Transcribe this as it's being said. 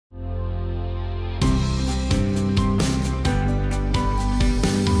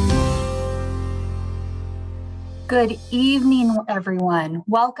Good evening, everyone.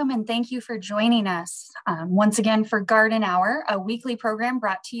 Welcome and thank you for joining us once again for Garden Hour, a weekly program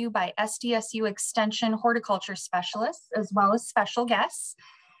brought to you by SDSU Extension Horticulture Specialist, as well as special guests.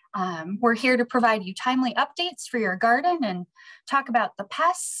 We're here to provide you timely updates for your garden and talk about the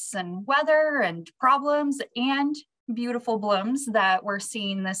pests and weather and problems and beautiful blooms that we're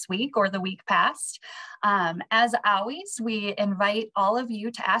seeing this week or the week past. As always, we invite all of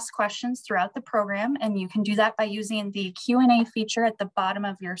you to ask questions throughout the program, and you can do that by using the Q&A feature at the bottom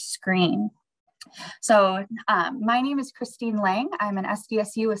of your screen. So my name is Kristine Lang. I'm an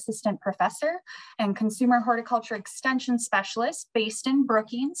SDSU Assistant Professor and Consumer Horticulture Extension Specialist based in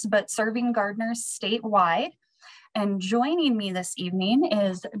Brookings, but serving gardeners statewide. And joining me this evening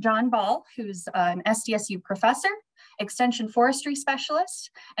is John Ball, who's an SDSU Professor, Extension Forestry Specialist,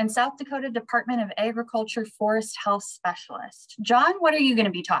 and South Dakota Department of Agriculture Forest Health Specialist. John, what are you going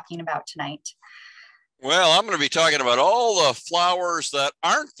to be talking about tonight? Well, I'm going to be talking about all the flowers that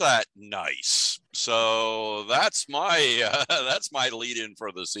aren't that nice. So that's my lead-in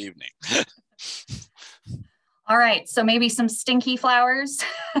for this evening. All right, so maybe some stinky flowers.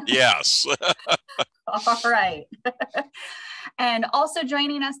 Yes. All right. And also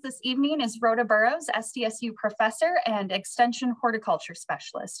joining us this evening is Rhoda Burrows, SDSU Professor and Extension Horticulture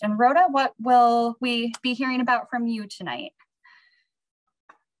Specialist. And Rhoda, what will we be hearing about from you tonight?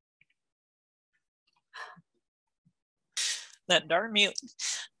 That darn mute.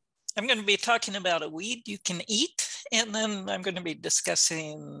 I'm going to be talking about a weed you can eat, and then I'm going to be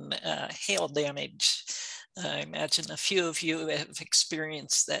discussing hail damage. I imagine a few of you have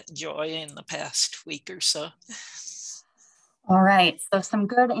experienced that joy in the past week or so. All right, so some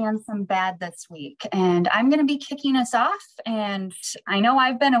good and some bad this week. And I'm going to be kicking us off. And I know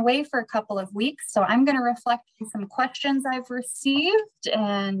I've been away for a couple of weeks, so I'm going to reflect on some questions I've received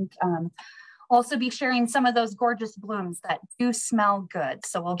and also be sharing some of those gorgeous blooms that do smell good.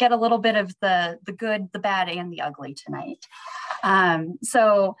 So we'll get a little bit of the good, the bad, and the ugly tonight.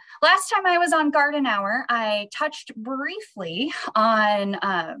 So last time I was on Garden Hour, I touched briefly on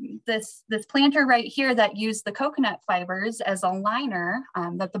this planter right here that used the coconut fibers as a liner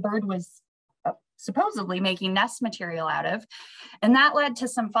that the bird was supposedly making nest material out of. And that led to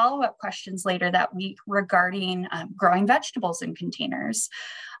some follow-up questions later that week regarding growing vegetables in containers.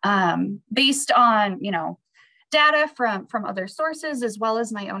 Based on, data from other sources, as well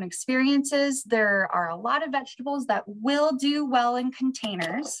as my own experiences, there are a lot of vegetables that will do well in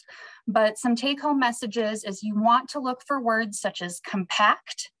containers, but some take-home messages is you want to look for words such as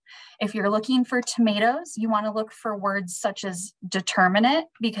compact. If you're looking for tomatoes, you want to look for words such as determinate,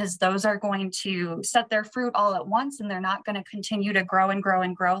 because those are going to set their fruit all at once and they're not going to continue to grow and grow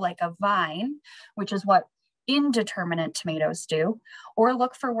and grow like a vine, which is what indeterminate tomatoes do, or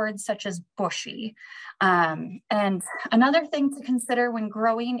look for words such as bushy. And another thing to consider when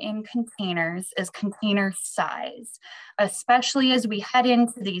growing in containers is container size, especially as we head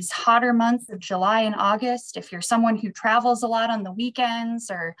into these hotter months of July and August. If you're someone who travels a lot on the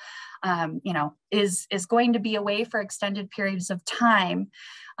weekends or is going to be away for extended periods of time,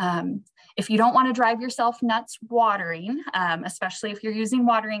 if you don't want to drive yourself nuts watering, especially if you're using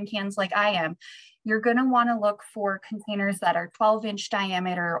watering cans like I am, you're going to want to look for containers that are 12-inch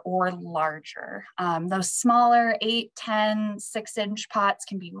diameter or larger. Those smaller 8, 10, 6-inch pots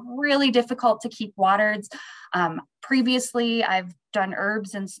can be really difficult to keep watered. Previously, I've done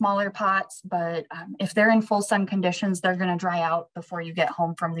herbs in smaller pots, but if they're in full sun conditions, they're going to dry out before you get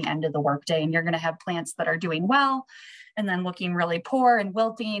home from the end of the workday, and you're going to have plants that are doing well and then looking really poor and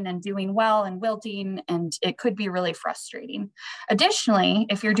wilting and doing well and wilting, and it could be really frustrating. Additionally,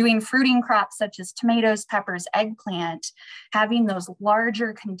 if you're doing fruiting crops such as tomatoes, peppers, eggplant, having those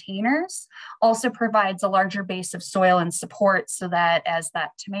larger containers also provides a larger base of soil and support so that as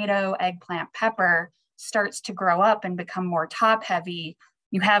that tomato, eggplant, pepper starts to grow up and become more top heavy,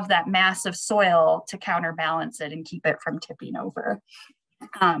 you have that mass of soil to counterbalance it and keep it from tipping over.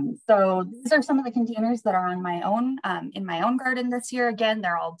 So these are some of the containers that are on my own, in my own garden this year. Again,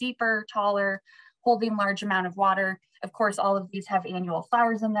 they're all deeper, taller, holding large amount of water. Of course, all of these have annual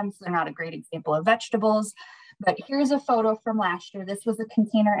flowers in them, so they're not a great example of vegetables. But here's a photo from last year. This was a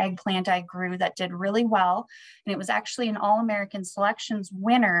container eggplant I grew that did really well. And it was actually an All-American Selections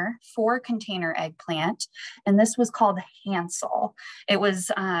winner for container eggplant. And this was called Hansel. It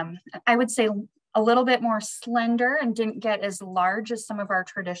was, I would say, a little bit more slender and didn't get as large as some of our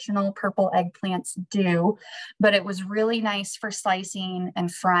traditional purple eggplants do, but it was really nice for slicing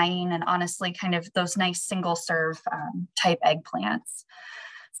and frying and honestly kind of those nice single serve type eggplants.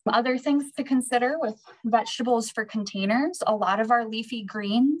 Other things to consider with vegetables for containers, a lot of our leafy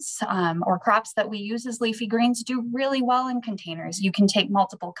greens or crops that we use as leafy greens do really well in containers. You can take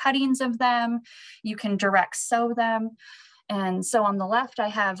multiple cuttings of them, you can direct sow them. And so on the left, I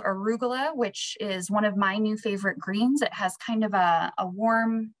have arugula, which is one of my new favorite greens. It has kind of a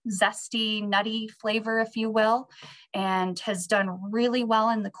warm, zesty, nutty flavor, if you will, and has done really well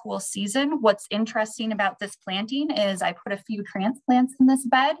in the cool season. What's interesting about this planting is I put a few transplants in this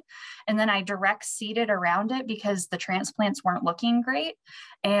bed, and then I direct seeded around it because the transplants weren't looking great.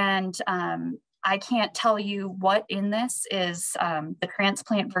 And I can't tell you what in this is the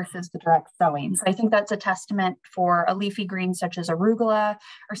transplant versus the direct sowing. So I think that's a testament for a leafy green such as arugula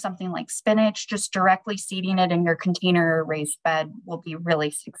or something like spinach. Just directly seeding it in your container or raised bed will be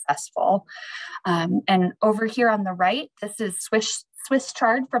really successful. And over here on the right, this is Swiss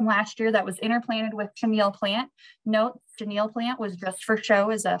chard from last year that was interplanted with chenille plant. Note, chenille plant was just for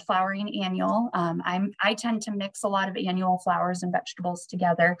show as a flowering annual. I tend to mix a lot of annual flowers and vegetables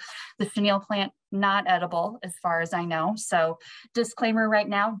together. The chenille plant, not edible as far as I know. So disclaimer right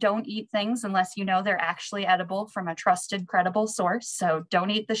now, don't eat things unless you know they're actually edible from a trusted, credible source. So don't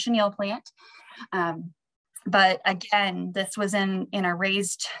eat the chenille plant. But again, this was in a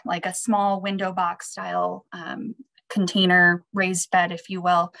raised, like a small window box style container, raised bed, if you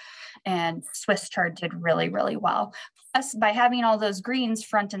will, and Swiss chard did really, really well. Plus, by having all those greens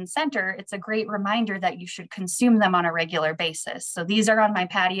front and center, it's a great reminder that you should consume them on a regular basis. So these are on my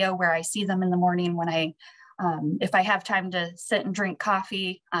patio where I see them in the morning when if I have time to sit and drink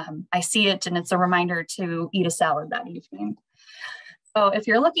coffee, I see it and it's a reminder to eat a salad that evening. So if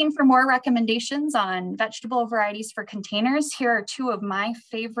you're looking for more recommendations on vegetable varieties for containers, here are two of my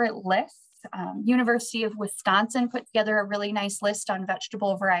favorite lists. University of Wisconsin put together a really nice list on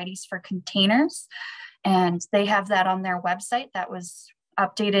vegetable varieties for containers, and they have that on their website. That was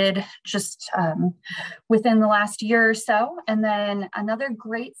updated just within the last year or so. And then another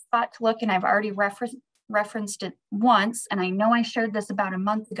great spot to look, and I've already referenced it once, and I know I shared this about a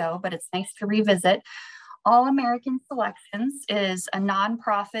month ago, but it's nice to revisit. All American Selections is a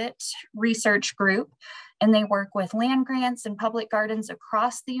nonprofit research group, and they work with land grants and public gardens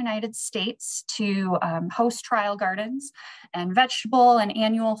across the United States to host trial gardens, and vegetable and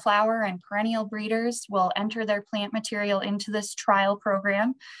annual flower and perennial breeders will enter their plant material into this trial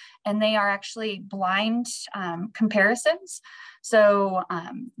program. And they are actually blind comparisons. So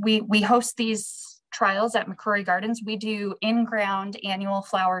we host these trials at McCrory Gardens. We do in-ground annual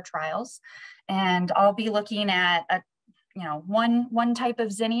flower trials. And I'll be looking at one type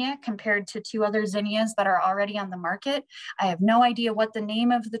of zinnia compared to two other zinnias that are already on the market. I have no idea what the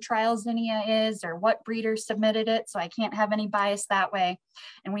name of the trial zinnia is or what breeder submitted it, so I can't have any bias that way.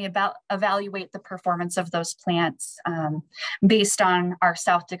 And we evaluate the performance of those plants based on our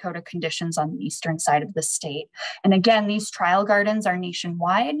South Dakota conditions on the eastern side of the state. And again, these trial gardens are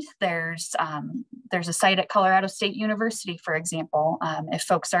nationwide. There's a site at Colorado State University, for example, if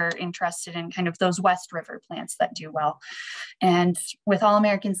folks are interested in kind of those West River plants that do well. And with All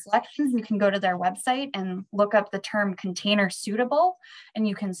American Selections, you can go to their website and look up the term container suitable, and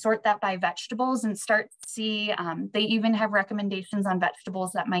you can sort that by vegetables and start to see, they even have recommendations on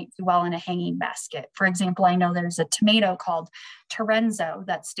vegetables that might do well in a hanging basket. For example, I know there's a tomato called Torenzo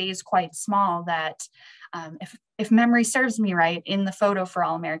that stays quite small that if memory serves me right, in the photo for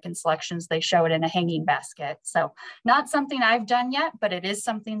All American Selections, they show it in a hanging basket. So not something I've done yet, but it is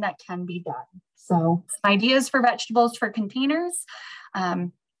something that can be done. So ideas for vegetables for containers.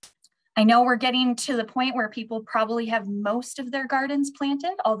 I know we're getting to the point where people probably have most of their gardens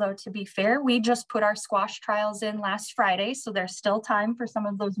planted, although to be fair, we just put our squash trials in last Friday, so there's still time for some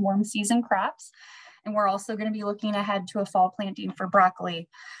of those warm season crops. And we're also going to be looking ahead to a fall planting for broccoli.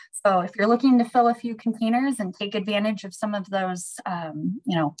 So if you're looking to fill a few containers and take advantage of some of those,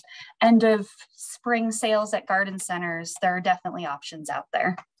 end of spring sales at garden centers, there are definitely options out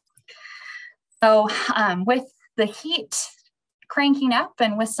there. So with the heat cranking up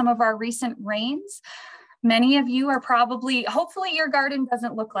and with some of our recent rains, many of you are hopefully your garden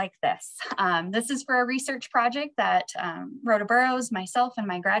doesn't look like this. This is for a research project that Rhoda Burrows, myself, and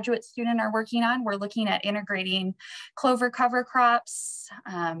my graduate student are working on. We're looking at integrating clover cover crops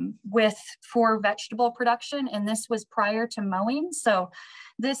for vegetable production, and this was prior to mowing. So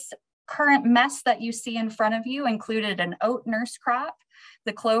this current mess that you see in front of you included an oat nurse crop,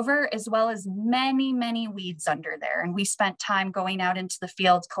 the clover, as well as many, many weeds under there. And we spent time going out into the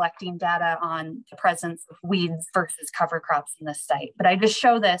fields collecting data on the presence of weeds versus cover crops in this site. But I just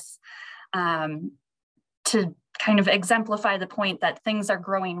show this to to kind of exemplify the point that things are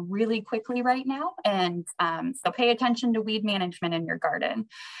growing really quickly right now. And so pay attention to weed management in your garden.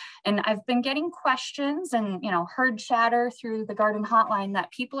 And I've been getting questions and, heard chatter through the garden hotline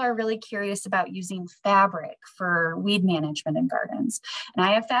that people are really curious about using fabric for weed management in gardens. And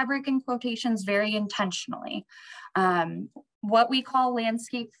I have fabric in quotations very intentionally. What we call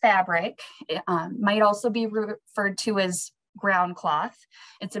landscape fabric might also be referred to as ground cloth.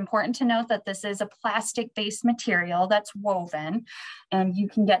 It's important to note that this is a plastic-based material that's woven, and you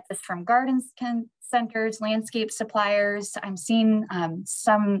can get this from garden centers, landscape suppliers. I'm seeing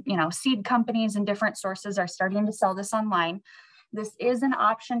some, seed companies and different sources are starting to sell this online. This is an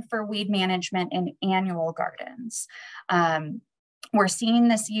option for weed management in annual gardens. We're seeing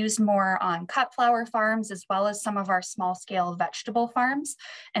this used more on cut flower farms as well as some of our small scale vegetable farms.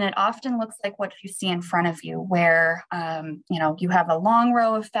 And it often looks like what you see in front of you where, you have a long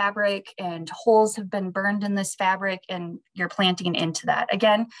row of fabric and holes have been burned in this fabric and you're planting into that.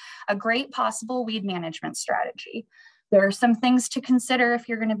 Again, a great possible weed management strategy. There are some things to consider if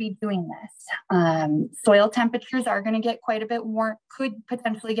you're going to be doing this. Soil temperatures are going to get quite a bit warm, could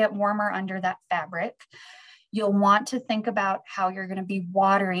potentially get warmer under that fabric. You'll want to think about how you're going to be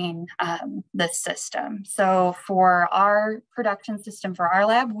watering this system. So for our production system for our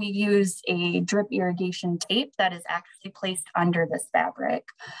lab, we use a drip irrigation tape that is actually placed under this fabric.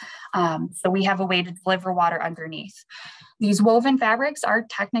 So we have a way to deliver water underneath. These woven fabrics are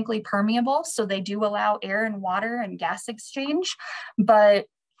technically permeable, so they do allow air and water and gas exchange, but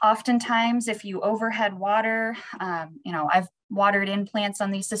oftentimes if you overhead water, I've watered in plants on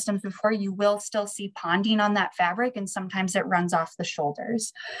these systems before, you will still see ponding on that fabric, and sometimes it runs off the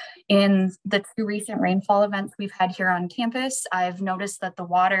shoulders. In the 2 recent rainfall events we've had here on campus, I've noticed that the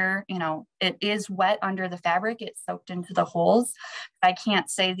water, it is wet under the fabric, it's soaked into the holes. I can't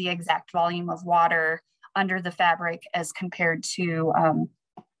say the exact volume of water under the fabric as compared to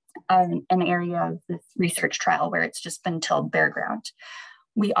an area of this research trial where it's just been tilled bare ground.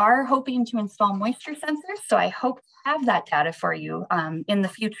 We are hoping to install moisture sensors, so I hope to have that data for you in the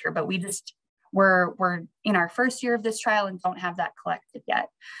future, but we're in our first year of this trial and don't have that collected yet.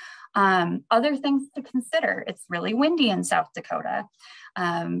 Other things to consider, it's really windy in South Dakota.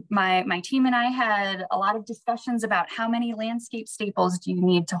 My team and I had a lot of discussions about how many landscape staples do you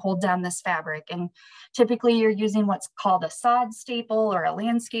need to hold down this fabric. And typically you're using what's called a sod staple or a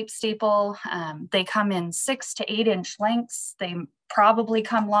landscape staple. They come in 6 to 8 inch lengths. They probably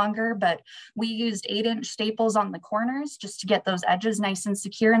come longer, but we used 8-inch staples on the corners just to get those edges nice and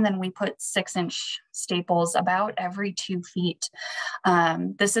secure. And then we put 6-inch staples about every 2 feet.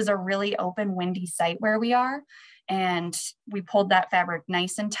 This is a really open, windy site where we are. And we pulled that fabric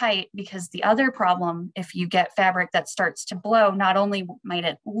nice and tight because the other problem, if you get fabric that starts to blow, not only might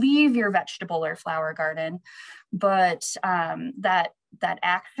it leave your vegetable or flower garden, but that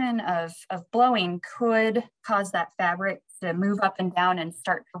action of blowing could cause that fabric to move up and down and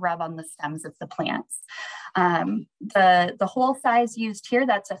start to rub on the stems of the plants. The hole size used here,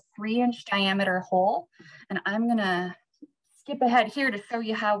 that's a 3-inch diameter hole. And I'm gonna skip ahead here to show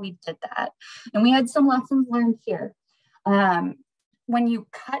you how we did that. And we had some lessons learned here. When you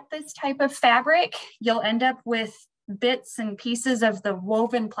cut this type of fabric, you'll end up with bits and pieces of the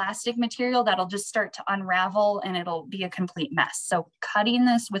woven plastic material that'll just start to unravel and it'll be a complete mess. So cutting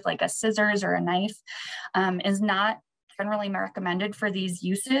this with like a scissors or a knife is not generally recommended for these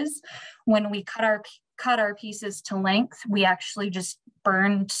uses. When we cut our pieces to length, we actually just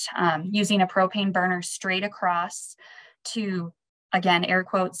burned using a propane burner straight across to, again, air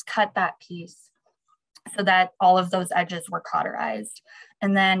quotes, cut that piece so that all of those edges were cauterized.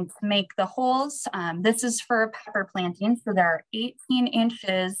 And then to make the holes, this is for pepper planting. So there are 18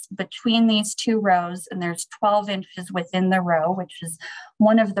 inches between these 2 rows, and there's 12 inches within the row, which is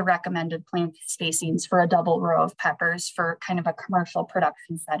one of the recommended plant spacings for a double row of peppers for kind of a commercial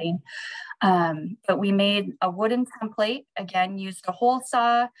production setting. But we made a wooden template, again, used a hole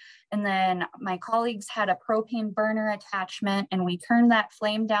saw, and then my colleagues had a propane burner attachment, and we turned that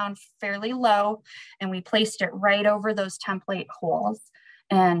flame down fairly low, and we placed it right over those template holes.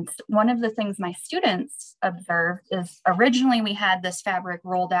 And one of the things my students observed is originally we had this fabric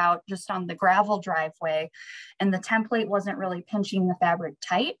rolled out just on the gravel driveway, and the template wasn't really pinching the fabric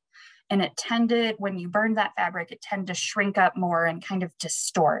tight. And it tended, when you burn that fabric, it tended to shrink up more and kind of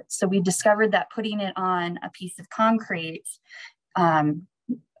distort. So we discovered that putting it on a piece of concrete in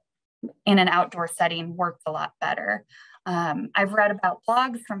an outdoor setting worked a lot better. I've read about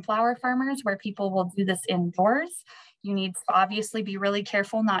blogs from flower farmers where people will do this indoors. You need to obviously be really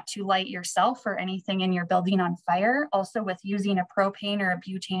careful not to light yourself or anything in your building on fire. Also, with using a propane or a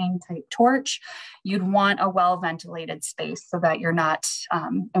butane type torch, you'd want a well ventilated space so that you're not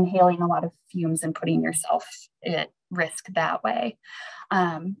inhaling a lot of fumes and putting yourself at risk that way.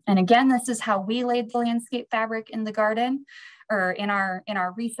 And again, this is how we laid the landscape fabric in the garden, or in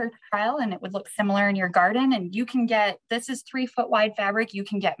our research trial, and it would look similar in your garden. And you can get, this is 3 foot wide fabric. You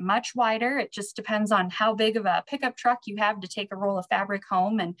can get much wider. It just depends on how big of a pickup truck you have to take a roll of fabric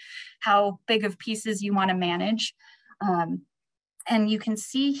home and how big of pieces you want to manage. And you can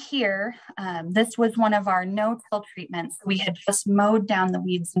see here, this was one of our no-till treatments. We had just mowed down the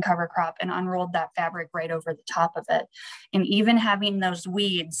weeds and cover crop and unrolled that fabric right over the top of it. And even having those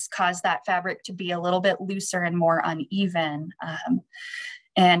weeds caused that fabric to be a little bit looser and more uneven.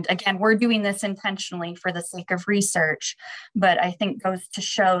 And again, we're doing this intentionally for the sake of research, but I think goes to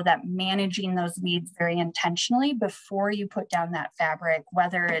show that managing those weeds very intentionally before you put down that fabric,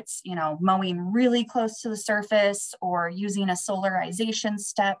 whether it's, you know, mowing really close to the surface or using a solarization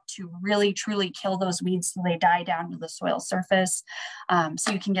step to really truly kill those weeds so they die down to the soil surface,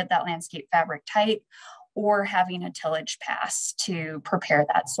 so you can get that landscape fabric tight, or having a tillage pass to prepare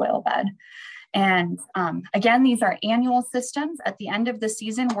that soil bed. And again, these are annual systems. At the end of the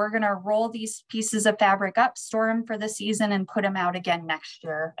season, we're going to roll these pieces of fabric up, store them for the season, and put them out again next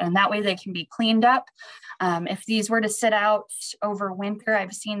year. And that way they can be cleaned up. If these were to sit out over winter,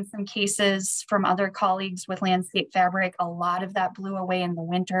 I've seen some cases from other colleagues with landscape fabric. A lot of that blew away in the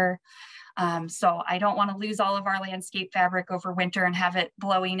winter. So I don't want to lose all of our landscape fabric over winter and have it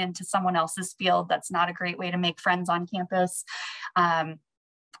blowing into someone else's field. That's not a great way to make friends on campus.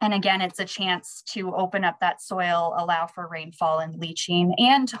 And again, it's a chance to open up that soil, allow for rainfall and leaching,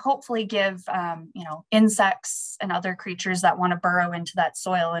 and to hopefully give, you know, insects and other creatures that want to burrow into that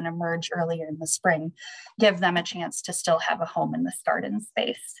soil and emerge earlier in the spring, give them a chance to still have a home in this garden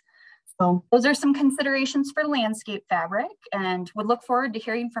space. So those are some considerations for landscape fabric, and would look forward to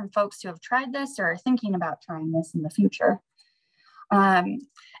hearing from folks who have tried this or are thinking about trying this in the future.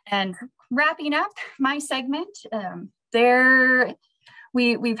 And wrapping up my segment,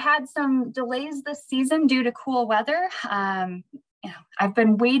 We've had some delays this season due to cool weather. You know, I've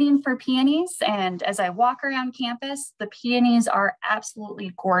been waiting for peonies, and as I walk around campus, the peonies are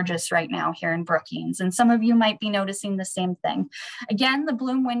absolutely gorgeous right now here in Brookings. And some of you might be noticing the same thing. Again, the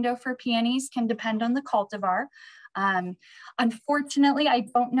bloom window for peonies can depend on the cultivar. Unfortunately, I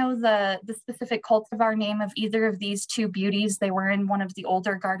don't know the specific cultivar name of either of these two beauties. They were in one of the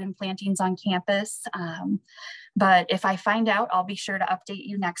older garden plantings on campus. But if I find out, I'll be sure to update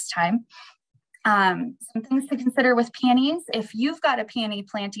you next time. Some things to consider with peonies. If you've got a peony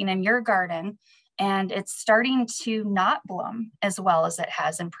planting in your garden and it's starting to not bloom as well as it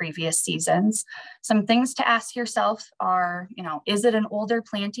has in previous seasons, some things to ask yourself are, you know, is it an older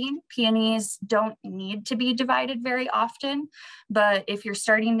planting? Peonies don't need to be divided very often, but if you're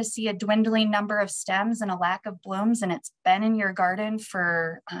starting to see a dwindling number of stems and a lack of blooms, and it's been in your garden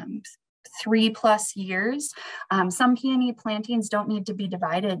for 3+ years. Some peony plantings don't need to be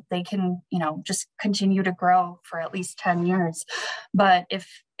divided. They can, you know, just continue to grow for at least 10 years. But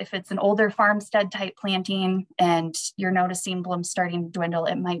if it's an older farmstead type planting and you're noticing blooms starting to dwindle,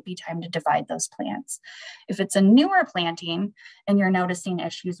 it might be time to divide those plants. If it's a newer planting and you're noticing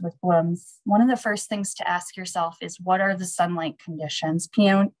issues with blooms, one of the first things to ask yourself is, what are the sunlight conditions?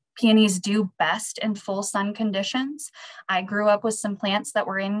 Peonies do best in full sun conditions. I grew up with some plants that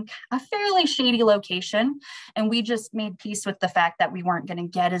were in a fairly shady location, and we just made peace with the fact that we weren't going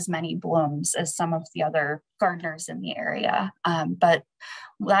to get as many blooms as some of the other gardeners in the area. But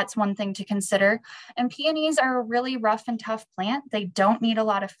that's one thing to consider. And peonies are a really rough and tough plant. They don't need a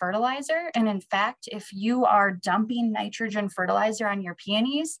lot of fertilizer. And in fact, if you are dumping nitrogen fertilizer on your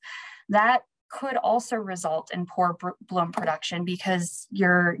peonies, that could also result in poor bloom production, because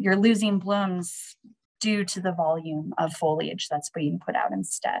you're losing blooms due to the volume of foliage that's being put out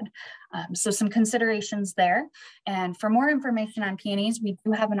instead. So some considerations there. And for more information on peonies, we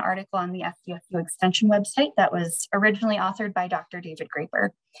do have an article on the SDSU Extension website that was originally authored by Dr. David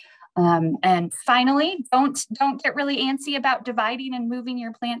Graper. And finally, don't get really antsy about dividing and moving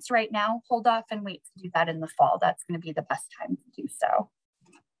your plants right now. Hold off and wait to do that in the fall. That's going to be the best time to do so.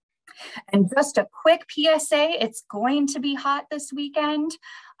 And just a quick PSA, it's going to be hot this weekend.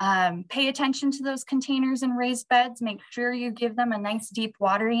 Pay attention to those containers and raised beds. Make sure you give them a nice deep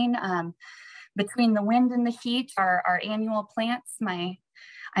watering. Between the wind and the heat, our annual plants,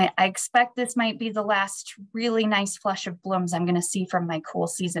 I expect this might be the last really nice flush of blooms I'm going to see from my cool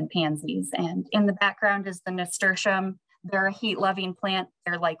season pansies. And in the background is the nasturtium. They're a heat-loving plant.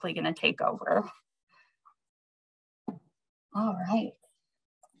 They're likely going to take over. All right.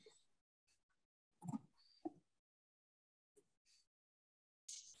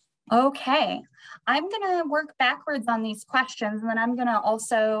 Okay, I'm gonna work backwards on these questions, and then I'm gonna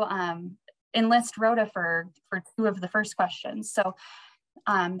also enlist Rhoda for 2 of the first questions. So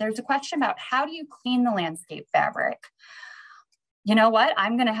there's a question about how do you clean the landscape fabric? You know what?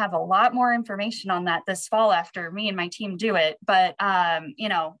 I'm going to have a lot more information on that this fall after me and my team do it. But, you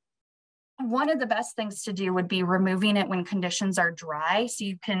know, one of the best things to do would be removing it when conditions are dry. So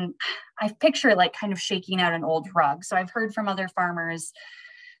you can, I picture it like kind of shaking out an old rug. So I've heard from other farmers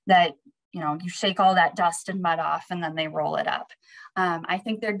that, you know, you shake all that dust and mud off and then they roll it up. I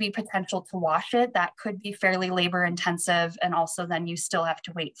think there'd be potential to wash it. That could be fairly labor intensive. And also then you still have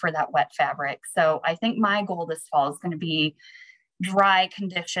to wait for that wet fabric. So I think my goal this fall is going to be dry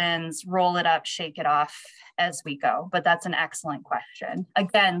conditions, roll it up, shake it off as we go. But that's an excellent question.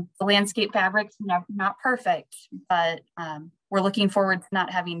 Again, the landscape fabric's not perfect, but we're looking forward to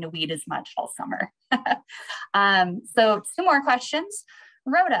not having to weed as much all summer. So 2 more questions.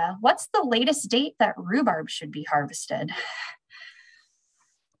 Rhoda, what's the latest date that rhubarb should be harvested?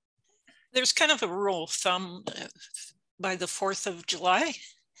 There's kind of a rule of thumb by the 4th of July.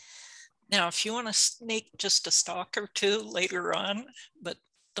 Now, if you want to snake just a stalk or 2 later on, but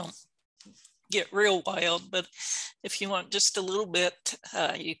don't get real wild, but if you want just a little bit,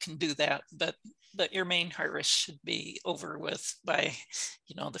 you can do that. But your main harvest should be over with by,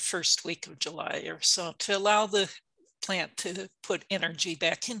 you know, the first week of July or so, to allow the plant to put energy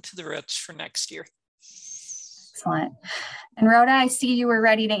back into the roots for next year. Excellent. And Rhoda, I see you were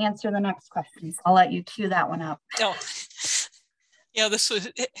ready to answer the next question. So I'll let you cue that one up. Oh, yeah, this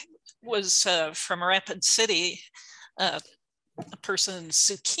was from Rapid City. A person's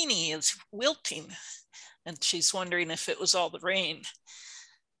zucchini is wilting, and she's wondering if it was all the rain.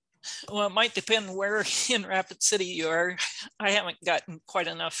 Well, it might depend where in Rapid City you are. I haven't gotten quite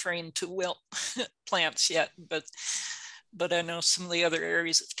enough rain to wilt plants yet, but I know some of the other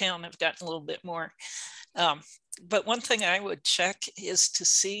areas of town have gotten a little bit more. But one thing I would check is to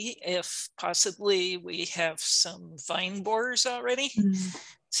see if possibly we have some vine borers already. Mm.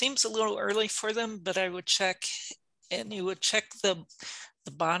 Seems a little early for them, but I would check, and you would check the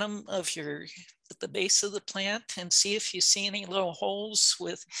bottom of the base of the plant and see if you see any little holes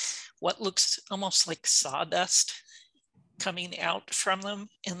with what looks almost like sawdust coming out from them,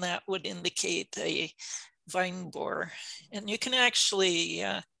 and that would indicate a vine borer. And you can actually,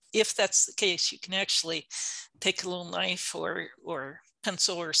 if that's the case, you can actually take a little knife or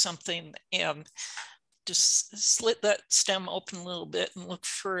pencil or something and just slit that stem open a little bit and look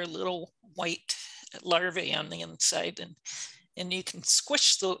for a little white larvae on the inside, and you can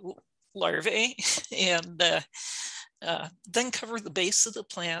squish the larvae and then cover the base of the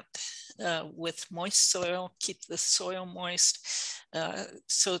plant with moist soil, keep the soil moist.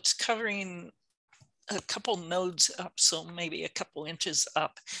 So it's covering a couple nodes up, so maybe a couple inches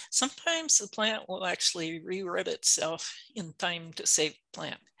up. Sometimes the plant will actually re-root itself in time to save the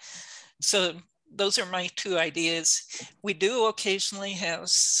plant. So those are my 2 ideas. We do occasionally have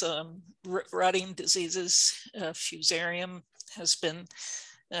some rotting diseases. Fusarium has been,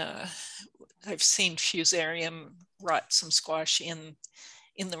 I've seen Fusarium rot some squash in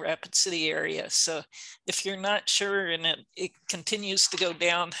the Rapid City area. So if you're not sure and it continues to go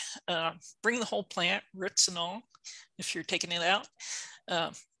down, bring the whole plant, roots and all, if you're taking it out,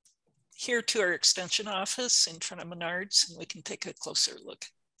 here to our extension office in front of Menards, and we can take a closer look.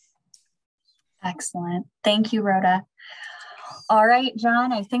 Excellent. Thank you, Rhoda. All right,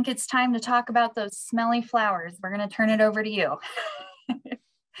 John, I think it's time to talk about those smelly flowers. We're going to turn it over to you.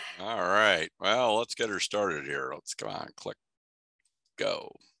 All right. Well, let's get her started here. Let's come on, click,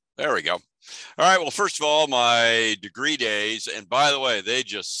 go. There we go. All right. Well, first of all, my degree days, and by the way, they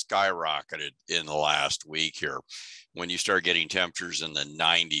just skyrocketed in the last week here. When you start getting temperatures in the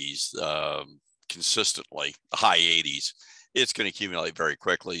 90s consistently, high 80s, it's going to accumulate very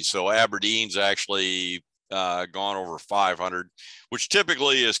quickly. So Aberdeen's actually gone over 500, which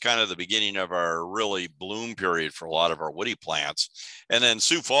typically is kind of the beginning of our really bloom period for a lot of our woody plants. And then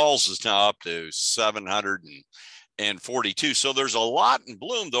Sioux Falls is now up to 742. So there's a lot in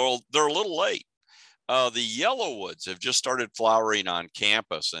bloom, though they're a little late. The yellowwoods have just started flowering on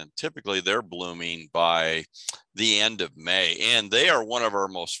campus, and typically they're blooming by the end of May. And they are one of our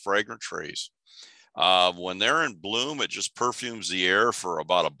most fragrant trees. When they're in bloom, it just perfumes the air for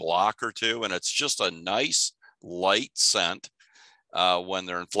about a block or 2, and it's just a nice light scent when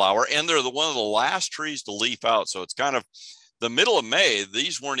they're in flower. And they're one of the last trees to leaf out, so it's kind of the middle of May.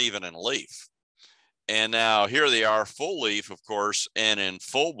 These weren't even in leaf, and now here they are, full leaf, of course, and in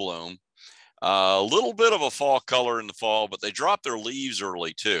full bloom. A little bit of a fall color in the fall, but they drop their leaves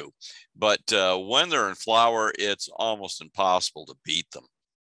early too. But when they're in flower, it's almost impossible to beat them.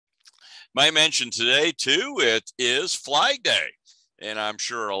 Might mention today too, it is Flag Day. And I'm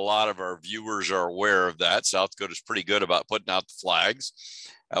sure a lot of our viewers are aware of that. South Dakota is pretty good about putting out the flags.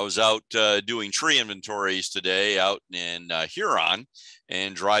 I was out doing tree inventories today out in Huron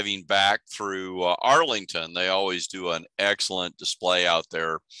and driving back through Arlington. They always do an excellent display out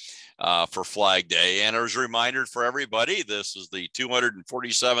there for Flag Day. And as a reminder for everybody, this is the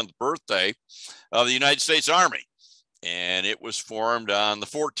 247th birthday of the United States Army. And it was formed on the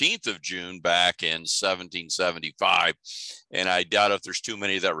 14th of June back in 1775. And I doubt if there's too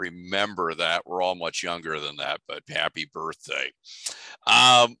many that remember that. We're all much younger than that, but happy birthday.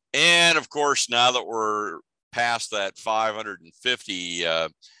 And of course, now that we're past that 550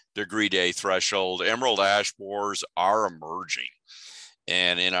 degree day threshold, emerald ash borers are emerging.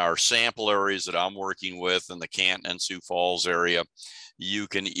 And in our sample areas that I'm working with in the Canton and Sioux Falls area, you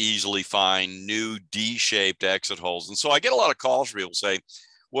can easily find new D-shaped exit holes. And so I get a lot of calls from people say,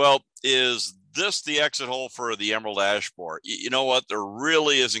 well, is this the exit hole for the emerald ash borer? You know what? There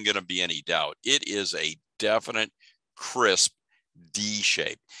really isn't going to be any doubt. It is a definite, crisp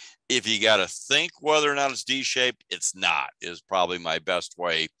D-shape. If you got to think whether or not it's D-shaped, it's not, is probably my best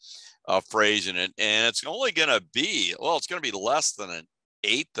way of phrasing it. And it's only going to be, well, it's going to be less than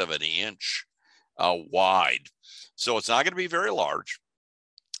 1/8 of an inch wide. So it's not going to be very large.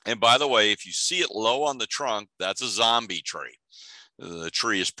 And by the way, if you see it low on the trunk, that's a zombie tree. The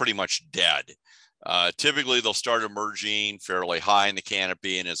tree is pretty much dead. Typically, they'll start emerging fairly high in the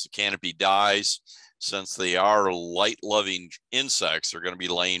canopy. And as the canopy dies, since they are light-loving insects, they're going to be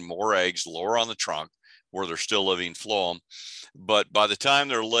laying more eggs lower on the trunk where they're still living phloem. But by the time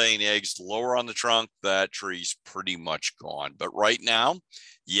they're laying eggs lower on the trunk, that tree's pretty much gone. But right now,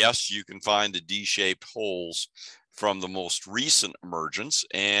 yes, you can find the D-shaped holes from the most recent emergence,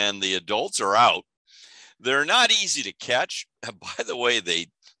 and the adults are out. They're not easy to catch. By the way, they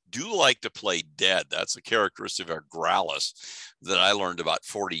do like to play dead. That's a characteristic of Gralis that I learned about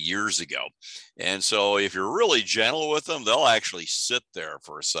 40 years ago. And so if you're really gentle with them, they'll actually sit there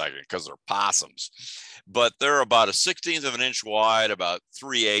for a second because they're possums. But they're about 1/16 of an inch wide, about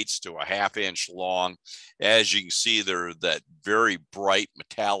 3/8 to a 1/2 inch long. As you can see, they're that very bright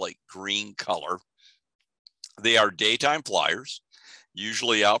metallic green color. They are daytime flyers,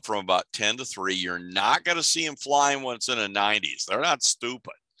 usually out from about 10 to 3. You're not going to see them flying when it's in the 90s. They're not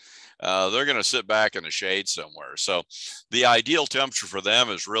stupid. They're going to sit back in the shade somewhere. So the ideal temperature for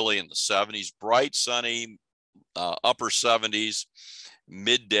them is really in the 70s, bright, sunny, upper 70s,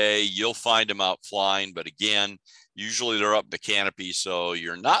 midday. You'll find them out flying. But again, usually they're up in the canopy. So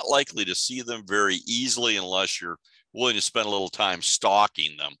you're not likely to see them very easily unless you're willing to spend a little time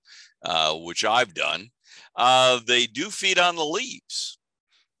stalking them, which I've done. They do feed on the leaves.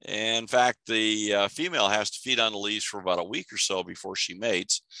 In fact, the female has to feed on the leaves for about a week or so before she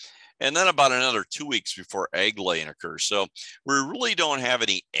mates, and then about another 2 weeks before egg laying occurs. So we really don't have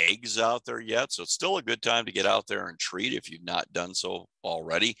any eggs out there yet. So it's still a good time to get out there and treat if you've not done so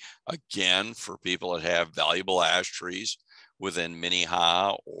already. Again, for people that have valuable ash trees within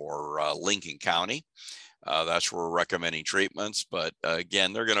Minnehaha or Lincoln County. That's where we're recommending treatments. But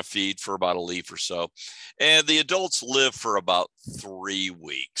again, they're going to feed for about a leaf or so. And the adults live for about 3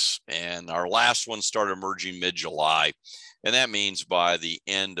 weeks. And our last one started emerging mid-July. And that means by the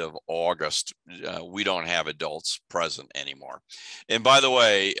end of August, we don't have adults present anymore. And by the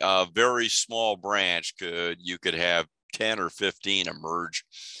way, a very small branch you could have 10 or 15 emerge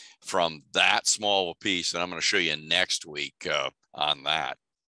from that small a piece. And I'm going to show you next week on that.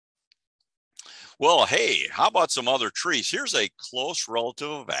 Well, hey, how about some other trees? Here's a close relative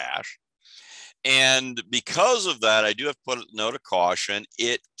of ash. And because of that, I do have to put a note of caution.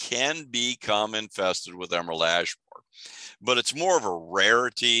 It can become infested with emerald ash borer, but it's more of a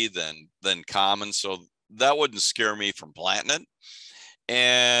rarity than common. So that wouldn't scare me from planting it.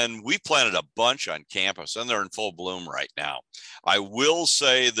 And we planted a bunch on campus and they're in full bloom right now. I will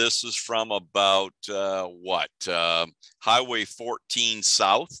say this is from about Highway 14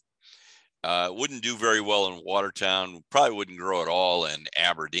 South. It wouldn't do very well in Watertown, probably wouldn't grow at all in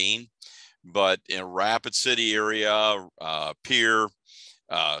Aberdeen, but in Rapid City area, Pierre,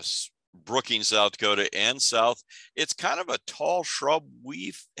 Brookings, South Dakota, and South, it's kind of a tall shrub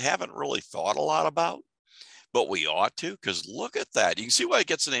we haven't really thought a lot about, but we ought to, because look at that. You can see why it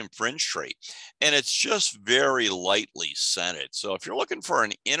gets the name fringe tree, and it's just very lightly scented. So if you're looking for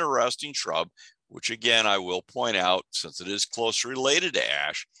an interesting shrub, which again, I will point out, since it is closely related to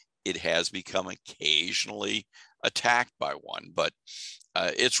ash, it has become occasionally attacked by one, but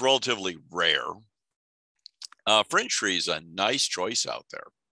it's relatively rare. Fringe tree is a nice choice out there.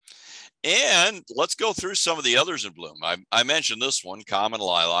 And let's go through some of the others in bloom. I mentioned this one, common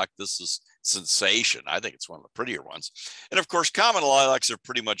lilac. This is sensation. I think it's one of the prettier ones. And of course, common lilacs are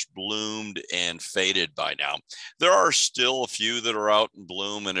pretty much bloomed and faded by now. There are still a few that are out in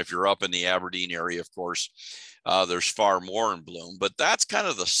bloom. And if you're up in the Aberdeen area, of course, there's far more in bloom. But that's kind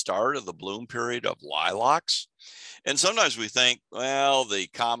of the start of the bloom period of lilacs. And sometimes we think, well, the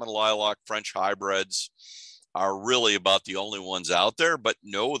common lilac French hybrids are really about the only ones out there, but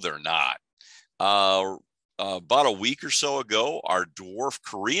no, they're not. About a week or so ago, our dwarf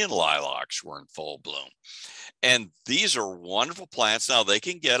Korean lilacs were in full bloom. And these are wonderful plants. Now, they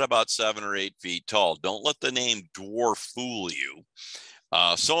can get about 7 or 8 feet tall. Don't let the name dwarf fool you.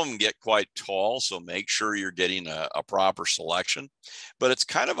 Some of them get quite tall, so make sure you're getting a proper selection. But it's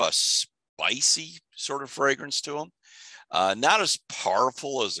kind of a spicy sort of fragrance to them. Not as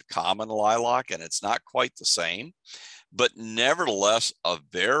powerful as a common lilac, and it's not quite the same, but nevertheless, a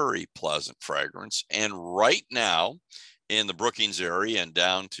very pleasant fragrance. And right now in the Brookings area and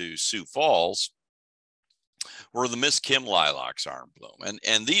down to Sioux Falls, where the Miss Kim lilacs are in bloom.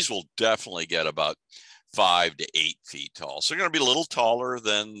 And these will definitely get about 5 to 8 feet tall. So they're going to be a little taller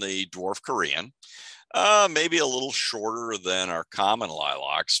than the dwarf Korean, maybe a little shorter than our common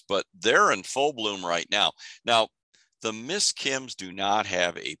lilacs, but they're in full bloom right now. Now, the Miss Kims do not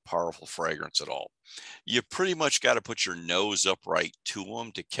have a powerful fragrance at all. You pretty much got to put your nose up right to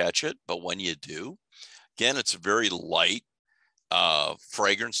them to catch it. But when you do, again, it's a very light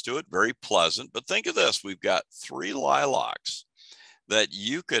fragrance to it, very pleasant. But think of this, we've got 3 lilacs that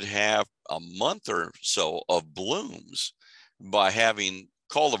you could have a month or so of blooms by having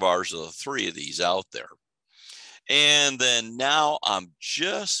cultivars of the 3 of these out there. And then now I'm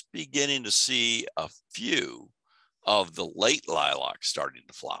just beginning to see a few of the late lilacs starting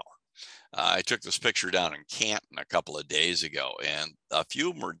to flower. I took this picture down in Canton a couple of days ago, and a few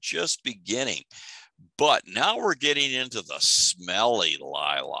of them are just beginning. But now we're getting into the smelly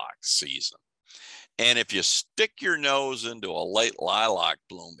lilac season. And if you stick your nose into a late lilac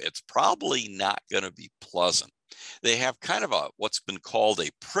bloom, it's probably not going to be pleasant. They have kind of what's been called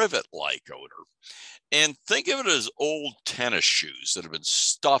a privet-like odor. And think of it as old tennis shoes that have been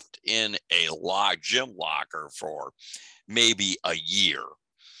stuffed in a gym locker for maybe a year.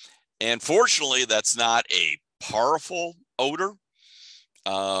 And fortunately, that's not a powerful odor.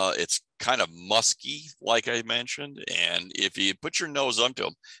 It's kind of musky, like I mentioned. And if you put your nose onto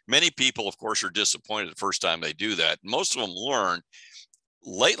them, many people, of course, are disappointed the first time they do that. Most of them learn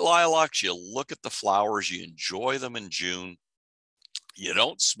late lilacs, you look at the flowers, you enjoy them in June. You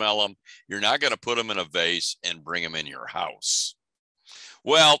don't smell them. You're not going to put them in a vase and bring them in your house.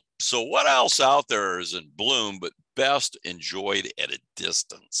 Well, so what else out there is in bloom, but best enjoyed at a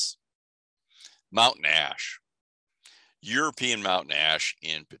distance? Mountain ash, European mountain ash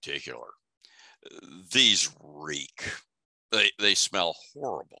in particular. These reek. They smell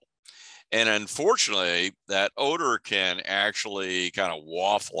horrible. And unfortunately, that odor can actually kind of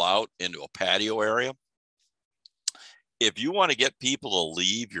waffle out into a patio area. If you want to get people to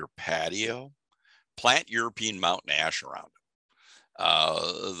leave your patio, plant European mountain ash around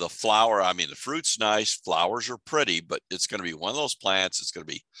it. The flower, I mean, the fruit's nice, flowers are pretty, but it's going to be one of those plants. It's going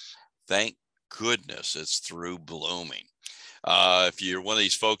to be, thank goodness it's through blooming. If you're one of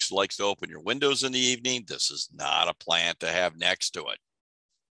these folks who likes to open your windows in the evening, this is not a plant to have next to it.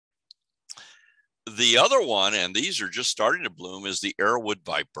 The other one, and these are just starting to bloom, is the Arrowwood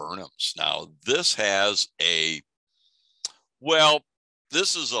viburnums. Now, this has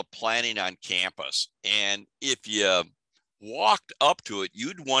this is a planting on campus. And if you walked up to it,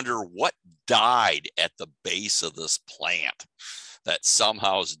 you'd wonder what died at the base of this plant that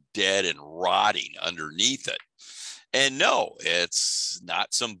somehow is dead and rotting underneath it. And no, it's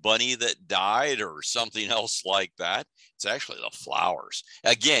not some bunny that died or something else like that. It's actually the flowers.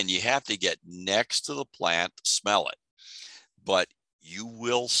 Again, you have to get next to the plant to smell it, but you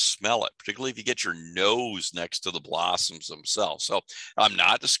will smell it, particularly if you get your nose next to the blossoms themselves. So I'm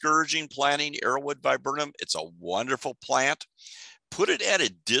not discouraging planting Arrowwood viburnum. It's a wonderful plant. Put it at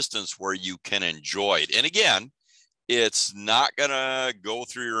a distance where you can enjoy it. And again, it's not going to go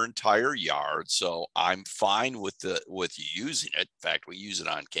through your entire yard. So I'm fine with you using it. In fact, we use it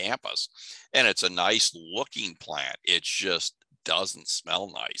on campus, and it's a nice looking plant. It just doesn't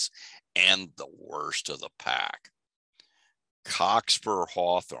smell nice. And the worst of the pack, Cockspur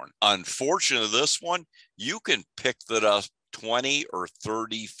hawthorn. Unfortunately, this one, you can pick that up 20 or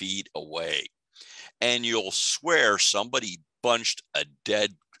 30 feet away, and you'll swear somebody bunched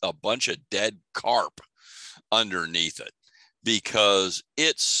a bunch of dead carp underneath it. because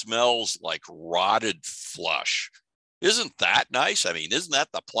it smells like rotted flush. Isn't that nice? I mean, isn't that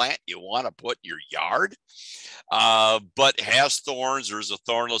the plant you want to put in your yard? But has thorns. There's a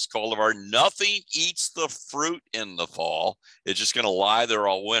thornless cultivar. Nothing eats the fruit in the fall. It's just going to lie there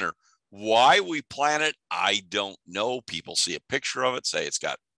all winter. Why we plant it, I don't know. People see a picture of it, say it's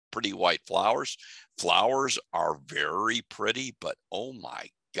got pretty white flowers. Flowers are very pretty, but oh my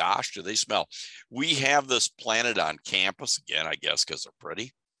gosh, do they smell. We have this planted on campus, again, I guess because they're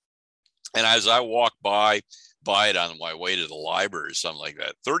pretty. And as I walk by it on my way to the library or something like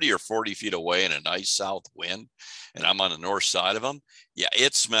that, 30 or 40 feet away in a nice south wind, and I'm on the north side of them, yeah,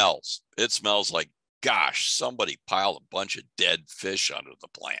 it smells. It smells like, gosh, somebody piled a bunch of dead fish under the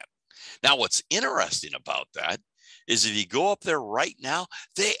plant. Now, what's interesting about that is if you go up there right now,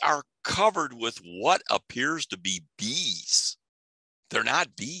 they are covered with what appears to be bees. They're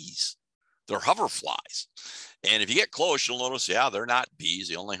not bees. They're hoverflies. And if you get close, you'll notice, yeah, they're not bees.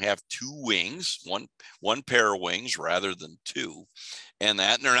 They only have two wings, one pair of wings rather than two. And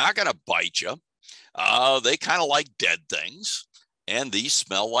they're not going to bite you. They kind of like dead things. And these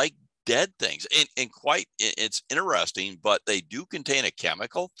smell like dead things. And it's interesting, but they do contain a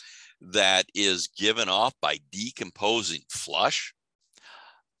chemical that is given off by decomposing flush.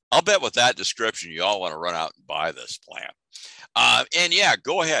 I'll bet with that description, you all want to run out and buy this plant. And yeah,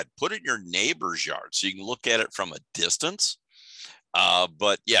 go ahead, put it in your neighbor's yard so you can look at it from a distance.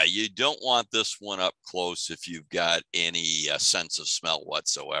 But yeah, you don't want this one up close if you've got any sense of smell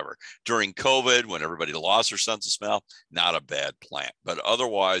whatsoever. During COVID, when everybody lost their sense of smell, not a bad plant. But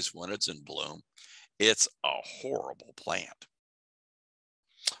otherwise, when it's in bloom, it's a horrible plant.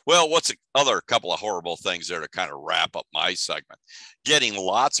 Well, what's other couple of horrible things there to kind of wrap up my segment? Getting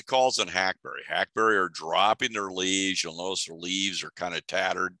lots of calls on hackberry. Hackberry are dropping their leaves. You'll notice their leaves are kind of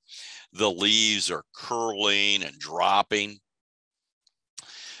tattered. The leaves are curling and dropping.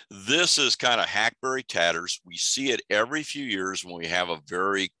 This is kind of hackberry tatters. We see it every few years when we have a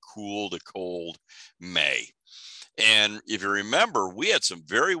very cool to cold May. And if you remember, we had some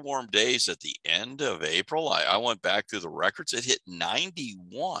very warm days at the end of April. I went back through the records. It hit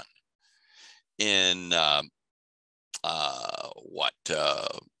 91 in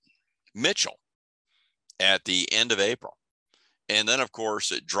Mitchell at the end of April. And then, of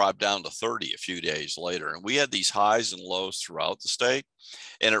course, it dropped down to 30 a few days later. And we had these highs and lows throughout the state.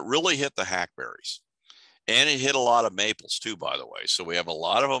 And it really hit the hackberries. And it hit a lot of maples too, by the way. So we have a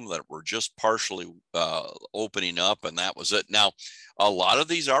lot of them that were just partially opening up, and that was it. Now, a lot of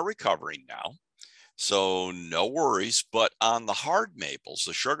these are recovering now, so no worries. But on the hard maples,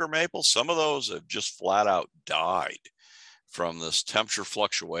 the sugar maples, some of those have just flat out died from this temperature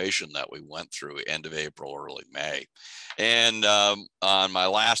fluctuation that we went through end of April, early May. And on my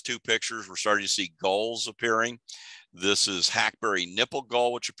last two pictures, we're starting to see gulls appearing. This is hackberry nipple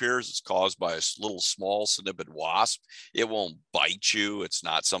gull, which appears. It's caused by a little small cynipid wasp. It won't bite you. It's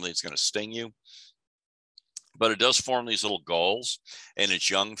not something that's going to sting you. But it does form these little gulls, and its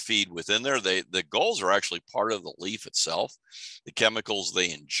young feed within there. The gulls are actually part of the leaf itself. The chemicals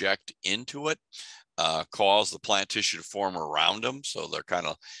they inject into it cause the plant tissue to form around them. So they're kind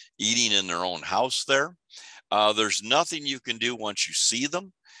of eating in their own house there. There's nothing you can do once you see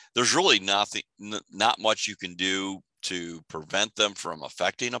them. There's really not much you can do to prevent them from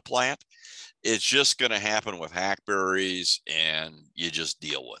affecting a plant. It's just going to happen with hackberries, and you just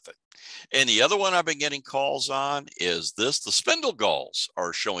deal with it. And the other one I've been getting calls on is this. The spindle galls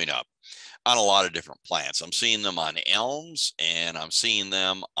are showing up on a lot of different plants. I'm seeing them on elms, and I'm seeing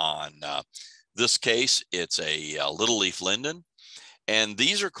them on this case. It's a little leaf linden, and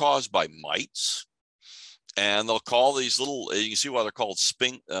these are caused by mites. And they'll call these little, you can see why they're called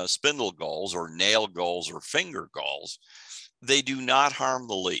spindle galls or nail galls or finger galls. They do not harm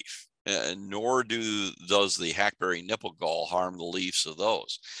the leaf, nor does the hackberry nipple gall harm the leaves of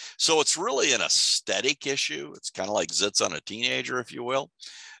those. So it's really an aesthetic issue. It's kind of like zits on a teenager, if you will.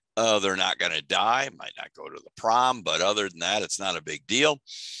 They're not going to die, might not go to the prom, but other than that, it's not a big deal.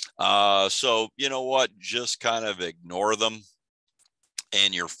 So you know what, just kind of ignore them,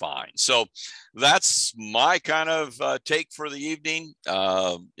 and you're fine. So that's my kind of take for the evening.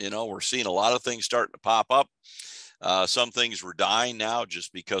 We're seeing a lot of things starting to pop up. Some things were dying now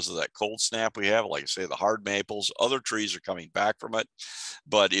just because of that cold snap we have. Like I say, the hard maples, other trees are coming back from it.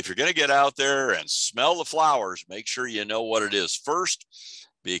 But if you're going to get out there and smell the flowers, make sure you know what it is first,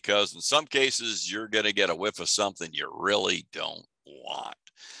 because in some cases, you're going to get a whiff of something you really don't want.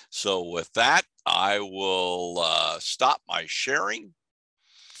 So with that, I will stop my sharing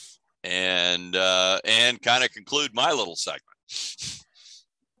and kind of conclude my little segment.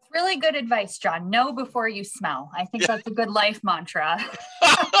 Really good advice, John. Know before you smell. I think that's a good life mantra.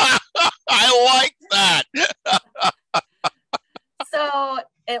 I like that. So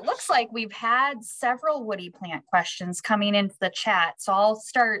it looks like we've had several woody plant questions coming into the chat. So I'll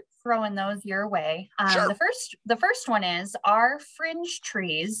start throwing those your way. Sure. The first one is, are fringe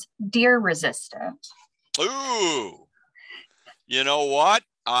trees deer resistant? Ooh, you know what?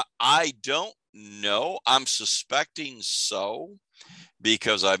 I don't know. I'm suspecting so,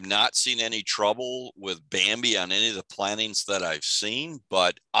 because I've not seen any trouble with Bambi on any of the plantings that I've seen,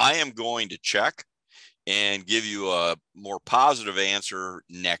 but I am going to check and give you a more positive answer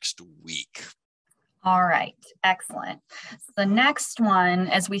next week. All right, excellent. So the next one,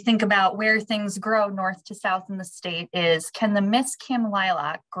 as we think about where things grow north to south in the state, is, can the Miss Kim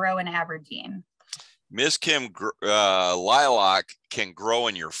lilac grow in Aberdeen? Miss Kim lilac can grow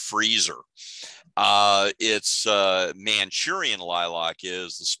in your freezer. It's Manchurian lilac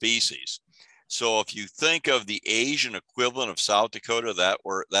is the species. So if you think of the Asian equivalent of South Dakota,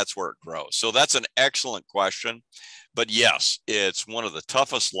 that's where it grows. So that's an excellent question. But yes, it's one of the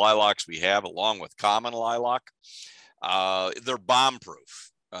toughest lilacs we have, along with common lilac. They're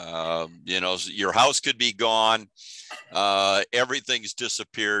bomb-proof. Your house could be gone. Everything's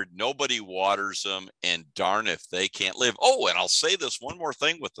disappeared. Nobody waters them, and darn if they can't live. Oh, and I'll say this one more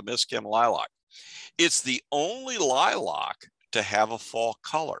thing with the Miss Kim lilac. It's the only lilac to have a fall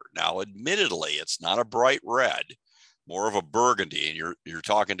color. Now, admittedly, it's not a bright red, more of a burgundy, and you're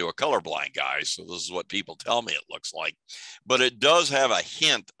talking to a colorblind guy, so this is what people tell me it looks like. But it does have a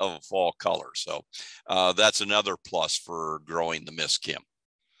hint of a fall color, so that's another plus for growing the Miss Kim.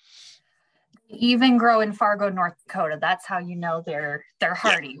 Even grow in Fargo, North Dakota. That's how you know they're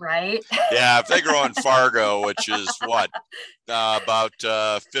hardy, right? Yeah, if they grow in Fargo, which is what, about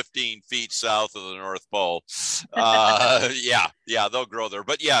 15 feet south of the North Pole. Yeah, they'll grow there.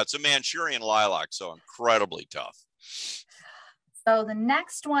 But yeah, it's a Manchurian lilac, so incredibly tough. So the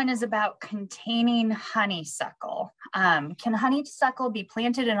next one is about containing honeysuckle. Can honeysuckle be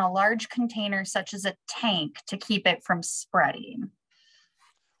planted in a large container, such as a tank, to keep it from spreading?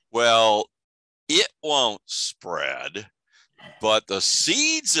 Well, it won't spread, but the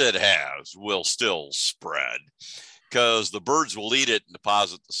seeds it has will still spread, because the birds will eat it and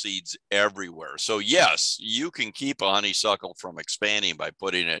deposit the seeds everywhere. So yes, you can keep a honeysuckle from expanding by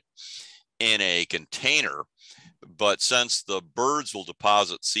putting it in a container. But since the birds will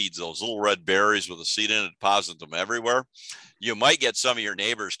deposit seeds, those little red berries with a seed in it, deposit them everywhere, you might get some of your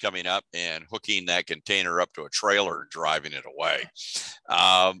neighbors coming up and hooking that container up to a trailer and driving it away.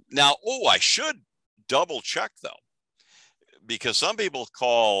 Now, I should double check though, because some people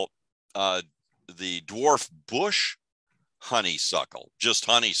call the dwarf bush honeysuckle just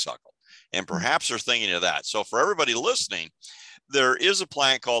honeysuckle, and perhaps they're thinking of that. So for everybody listening, there is a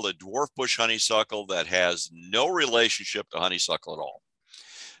plant called a dwarf bush honeysuckle that has no relationship to honeysuckle at all,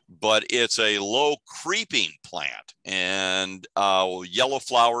 but it's a low creeping plant, and yellow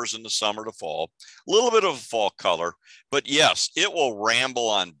flowers in the summer to fall, a little bit of a fall color, but yes, it will ramble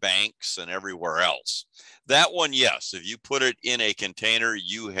on banks and everywhere else. That one, yes, if you put it in a container,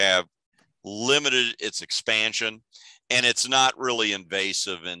 you have limited its expansion. And it's not really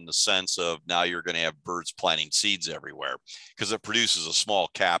invasive in the sense of now you're going to have birds planting seeds everywhere, because it produces a small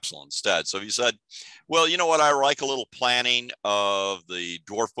capsule instead. So if you said, well, you know what, I like a little planting of the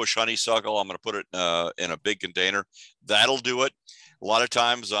dwarf bush honeysuckle, I'm going to put it in a big container, that'll do it. A lot of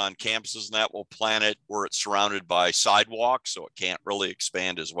times on campuses and that, we'll plant it where it's surrounded by sidewalks, so it can't really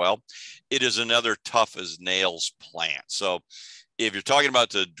expand as well. It is another tough as nails plant. So if you're talking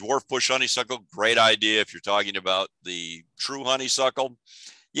about the dwarf bush honeysuckle, great idea. If you're talking about the true honeysuckle,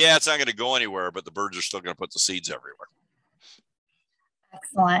 yeah, it's not going to go anywhere, but the birds are still going to put the seeds everywhere.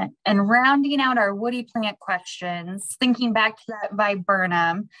 Excellent. And rounding out our woody plant questions, thinking back to that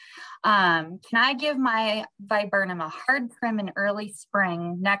viburnum, can I give my viburnum a hard trim in early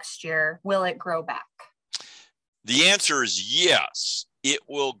spring next year? Will it grow back? The answer is yes, it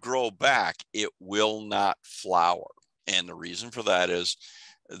will grow back. It will not flower. And the reason for that is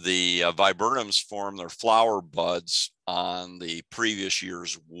the viburnums form their flower buds on the previous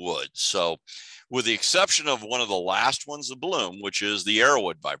year's wood. So with the exception of one of the last ones to bloom, which is the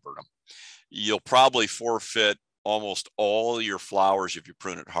arrowwood viburnum, you'll probably forfeit almost all your flowers if you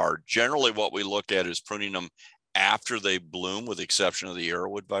prune it hard. Generally, what we look at is pruning them after they bloom, with the exception of the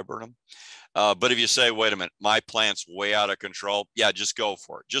arrowwood viburnum. But if you say, wait a minute, my plant's way out of control, yeah, just go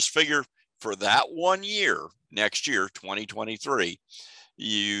for it. Just figure for that 1 year, next year, 2023,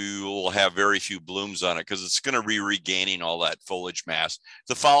 you will have very few blooms on it, because it's going to be regaining all that foliage mass.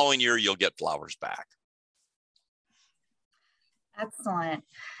 The following year, you'll get flowers back. Excellent.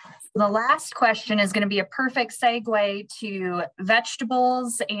 The last question is going to be a perfect segue to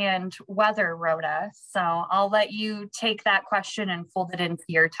vegetables and weather, Rhoda. So I'll let you take that question and fold it into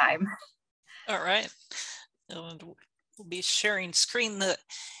your time. All right. And we'll be sharing screen.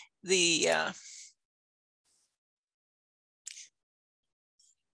 The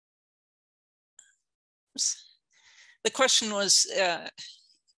question was,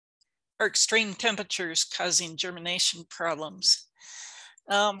 are extreme temperatures causing germination problems?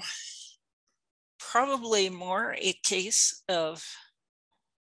 Probably more a case of,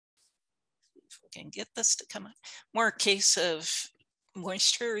 if we can get this to come out, more a case of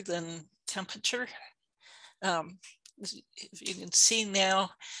moisture than temperature. If you can see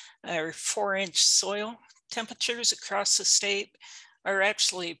now, our 4-inch soil temperatures across the state are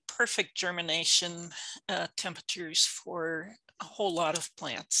actually perfect germination temperatures for a whole lot of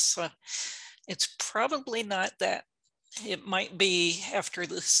plants. So it's probably not that. It might be after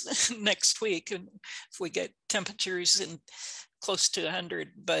this next week, and if we get temperatures in close to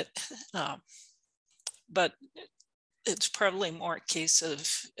 100, but it's probably more a case of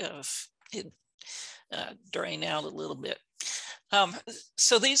it drying out a little bit.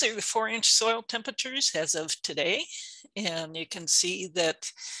 So these are the 4-inch soil temperatures as of today, and you can see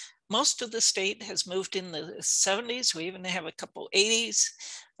that most of the state has moved in the 70s. We even have a couple 80s.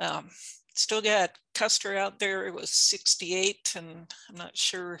 Still got Custer out there. It was 68, and I'm not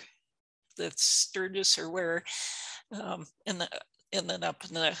sure that's Sturgis or where, and then up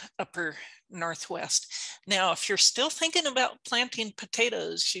in the upper northwest. Now, if you're still thinking about planting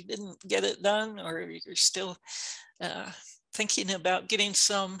potatoes, you didn't get it done, or you're still thinking about getting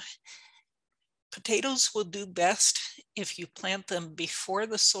some, potatoes will do best if you plant them before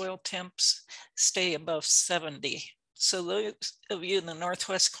the soil temps stay above 70. So those of you in the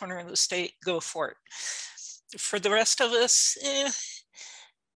northwest corner of the state, go for it. For the rest of us,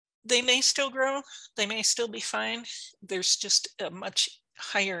 they may still grow, they may still be fine. There's just a much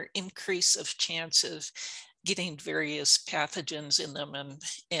higher increase of chance of getting various pathogens in them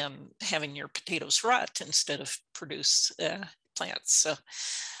and having your potatoes rot instead of produce plants. So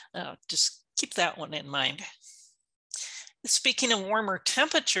just keep that one in mind. Speaking of warmer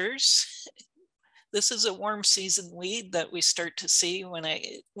temperatures, this is a warm season weed that we start to see when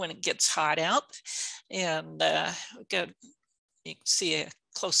it gets hot out. And you can see a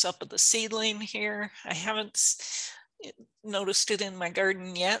close up of the seedling here. I haven't noticed it in my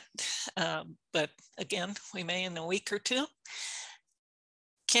garden yet, but again, we may in a week or two.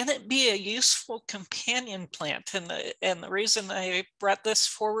 Can it be a useful companion plant? And the reason I brought this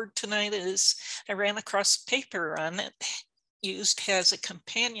forward tonight is I ran across a paper on it used as a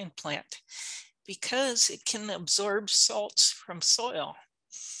companion plant, because it can absorb salts from soil.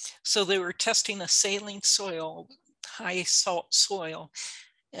 So they were testing a saline soil, high salt soil,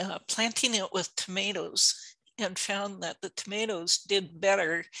 planting it with tomatoes, and found that the tomatoes did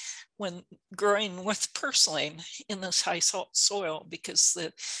better when growing with purslane in this high salt soil, because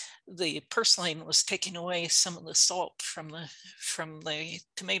the purslane was taking away some of the salt from the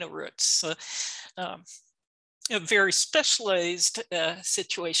tomato roots. So a very specialized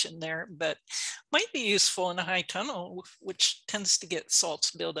situation there, but might be useful in a high tunnel, which tends to get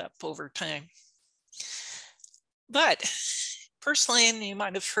salts build up over time. But purslane, you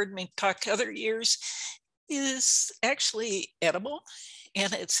might have heard me talk other years, is actually edible,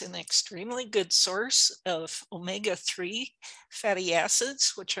 and it's an extremely good source of omega-3 fatty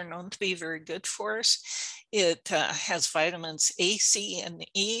acids, which are known to be very good for us. It has vitamins A, C, and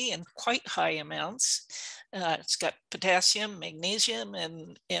E in quite high amounts. It's got potassium, magnesium,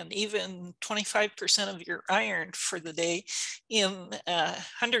 and even 25% of your iron for the day in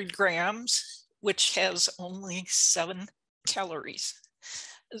 100 grams, which has only 7 calories.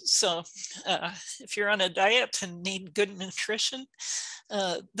 So if you're on a diet and need good nutrition,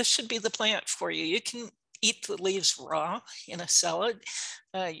 this should be the plant for you. You can eat the leaves raw in a salad.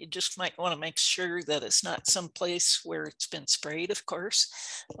 You just might want to make sure that it's not someplace where it's been sprayed, of course,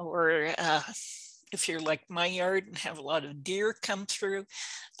 or if you're like my yard and have a lot of deer come through,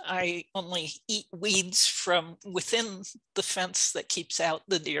 I only eat weeds from within the fence that keeps out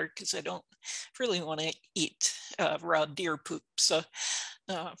the deer, because I don't really want to eat raw deer poop. So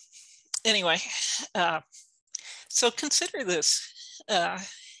anyway, so consider this.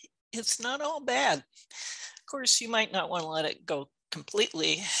 It's not all bad. Of course, you might not want to let it go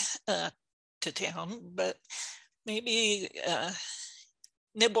completely to town, but maybe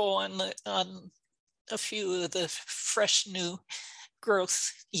nibble on a few of the fresh new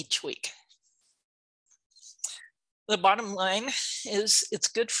growth each week. The bottom line is it's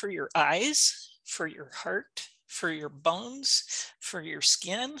good for your eyes, for your heart, for your bones, for your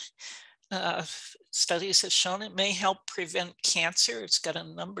skin. Studies have shown it may help prevent cancer. It's got a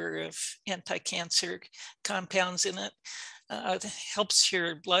number of anti-cancer compounds in it. It helps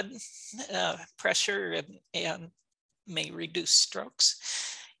your blood pressure and may reduce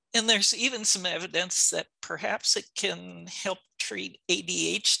strokes. And there's even some evidence that perhaps it can help treat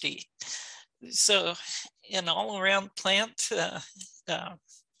ADHD. So an all-around plant,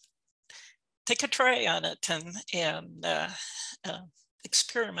 take a try on it and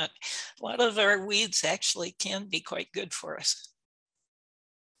experiment. A lot of our weeds actually can be quite good for us.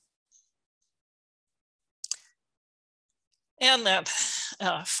 And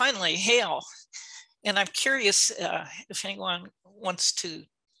finally, hail. And I'm curious if anyone wants to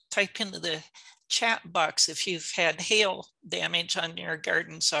type into the chat box if you've had hail damage on your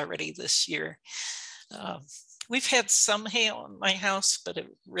gardens already this year. We've had some hail in my house, but it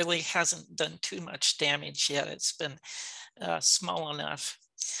really hasn't done too much damage yet. It's been small enough.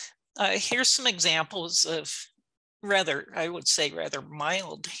 Here's some examples of I would say rather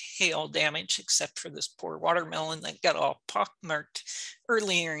mild hail damage, except for this poor watermelon that got all pockmarked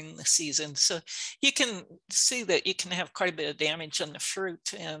earlier in the season. So you can see that you can have quite a bit of damage on the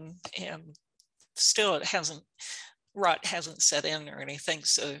fruit, and still rot hasn't set in or anything.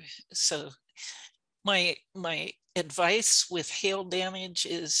 So my advice with hail damage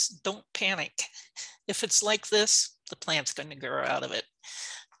is don't panic. If it's like this, the plant's going to grow out of it.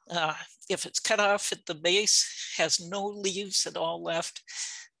 If it's cut off at the base, has no leaves at all left,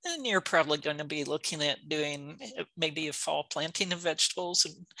 then you're probably going to be looking at doing maybe a fall planting of vegetables.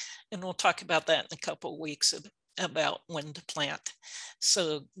 And we'll talk about that in a couple of weeks about when to plant.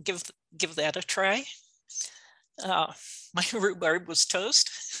 So give that a try. My rhubarb was toast.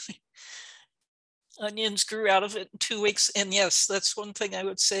 Onions grew out of it in 2 weeks. And yes, that's one thing I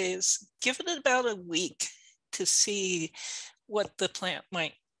would say is give it about a week to see what the plant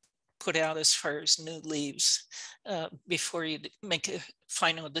might put out as far as new leaves before you make a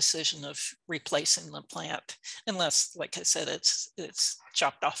final decision of replacing the plant, unless, like I said, it's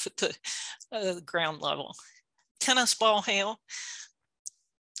chopped off at the ground level. Tennis ball hail.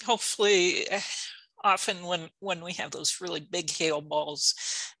 Hopefully, often when we have those really big hail balls,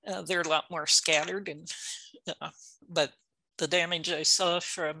 they're a lot more scattered, and but the damage I saw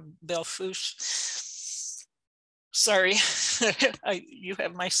from Belfouche, sorry, you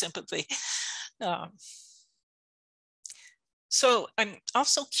have my sympathy. So I'm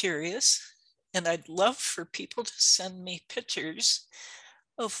also curious, and I'd love for people to send me pictures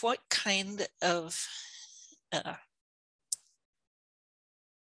of what kind of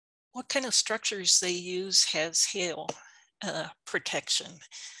structures they use as hail protection.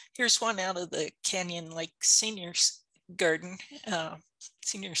 Here's one out of the Canyon Lake Seniors Garden,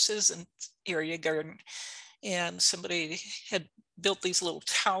 Senior Citizen Area Garden. And somebody had built these little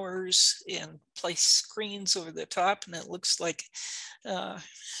towers and placed screens over the top, and it looks like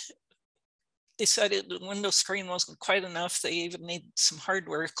decided the window screen wasn't quite enough. They even need some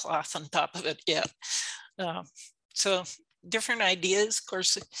hardware cloth on top of it yet. So different ideas. Of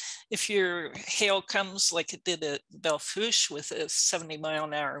course, if your hail comes like it did at Belfouche with a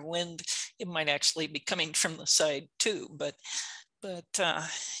 70-mile-an-hour wind, it might actually be coming from the side too. But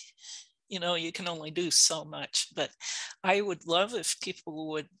you know, you can only do so much. But I would love if people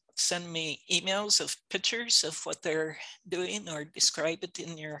would send me emails of pictures of what they're doing, or describe it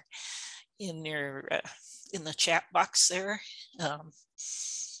in the chat box there.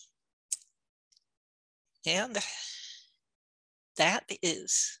 And that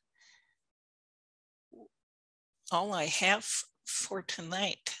is all I have for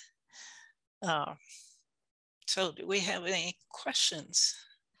tonight. So do we have any questions?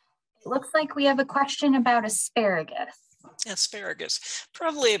 It looks like we have a question about asparagus. Asparagus,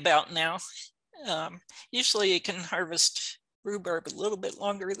 probably about now. Usually you can harvest rhubarb a little bit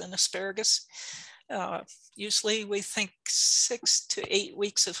longer than asparagus. Usually we think 6 to 8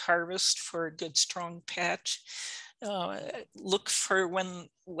 weeks of harvest for a good strong patch. Look for when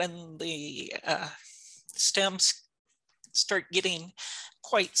the stems start getting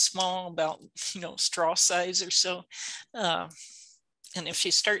quite small, about straw size or so. And if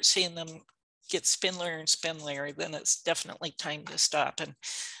you start seeing them get spindlier and spindlier, then it's definitely time to stop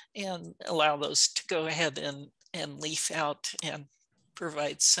and allow those to go ahead and leaf out and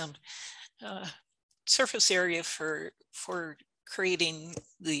provide some surface area for creating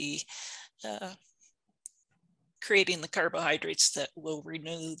the carbohydrates that will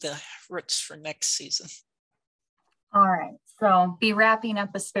renew the roots for next season. All right, so be wrapping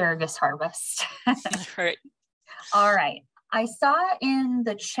up asparagus harvest. Right. All right. I saw in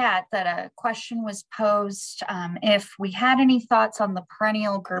the chat that a question was posed if we had any thoughts on the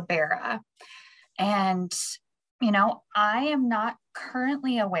perennial gerbera. And, you know, I am not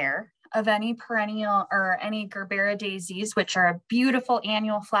currently aware of any perennial or any gerbera daisies, which are a beautiful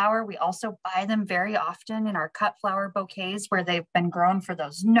annual flower. We also buy them very often in our cut flower bouquets where they've been grown for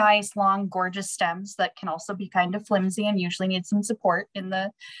those nice, long, gorgeous stems that can also be kind of flimsy and usually need some support in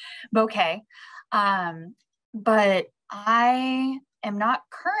the bouquet. But I am not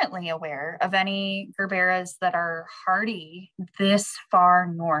currently aware of any gerberas that are hardy this far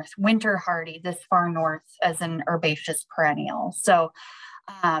north, winter hardy this far north as an herbaceous perennial. So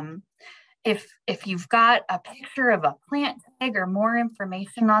if you've got a picture of a plant tag or more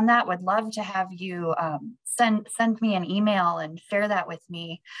information on that, would love to have you send me an email and share that with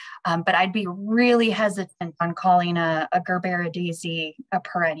me. But I'd be really hesitant on calling a gerbera daisy a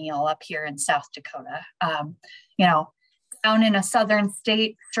perennial up here in South Dakota. You know, down in a southern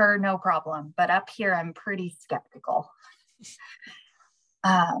state, sure, no problem. But up here, I'm pretty skeptical.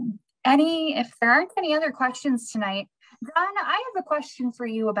 If there aren't any other questions tonight, Don, I have a question for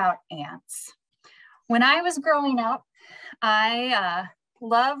you about ants. When I was growing up, I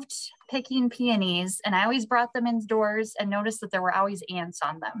loved picking peonies, and I always brought them indoors and noticed that there were always ants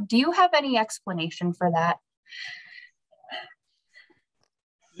on them. Do you have any explanation for that?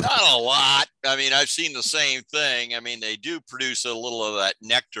 Not a lot. I mean, I've seen the same thing. I mean, they do produce a little of that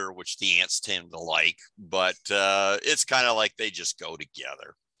nectar, which the ants tend to like, but it's kind of like they just go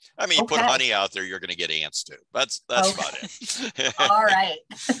together. I mean, you put honey out there, you're going to get ants too. That's about it. All right.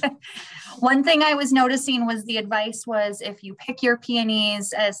 One thing I was noticing was the advice was if you pick your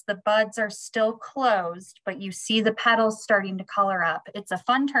peonies as the buds are still closed, but you see the petals starting to color up. It's a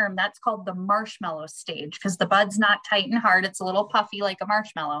fun term. That's called the marshmallow stage because the bud's not tight and hard. It's a little puffy like a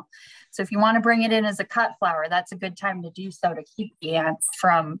marshmallow. So if you want to bring it in as a cut flower, that's a good time to do so to keep the ants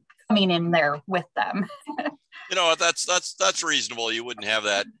from coming in there with them. You know, that's reasonable. You wouldn't have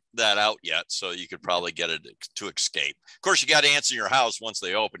that out yet, so you could probably get it to escape. Of course, you got ants in your house. Once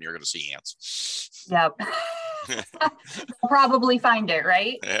they open, you're going to see ants. Yep. You'll probably find it,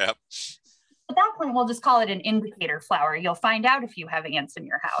 right? Yep. At that point, we'll just call it an indicator flower. You'll find out if you have ants in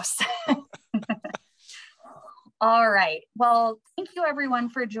your house. All right. Well, thank you everyone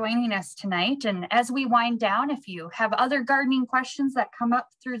for joining us tonight. And as we wind down, if you have other gardening questions that come up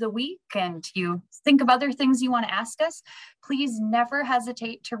through the week and you think of other things you want to ask us, please never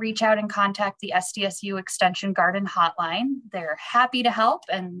hesitate to reach out and contact the SDSU Extension Garden Hotline. They're happy to help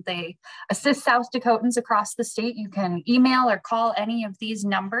and they assist South Dakotans across the state. You can email or call any of these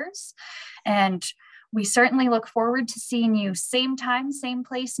numbers. And we certainly look forward to seeing you same time, same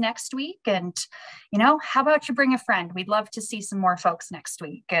place next week. And, you know, how about you bring a friend? We'd love to see some more folks next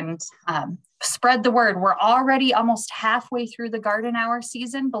week and spread the word. We're already almost halfway through the garden hour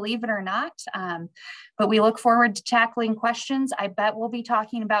season, believe it or not. But we look forward to tackling questions. I bet we'll be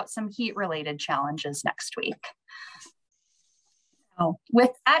talking about some heat related challenges next week. So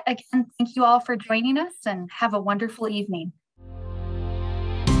with that, again, thank you all for joining us and have a wonderful evening.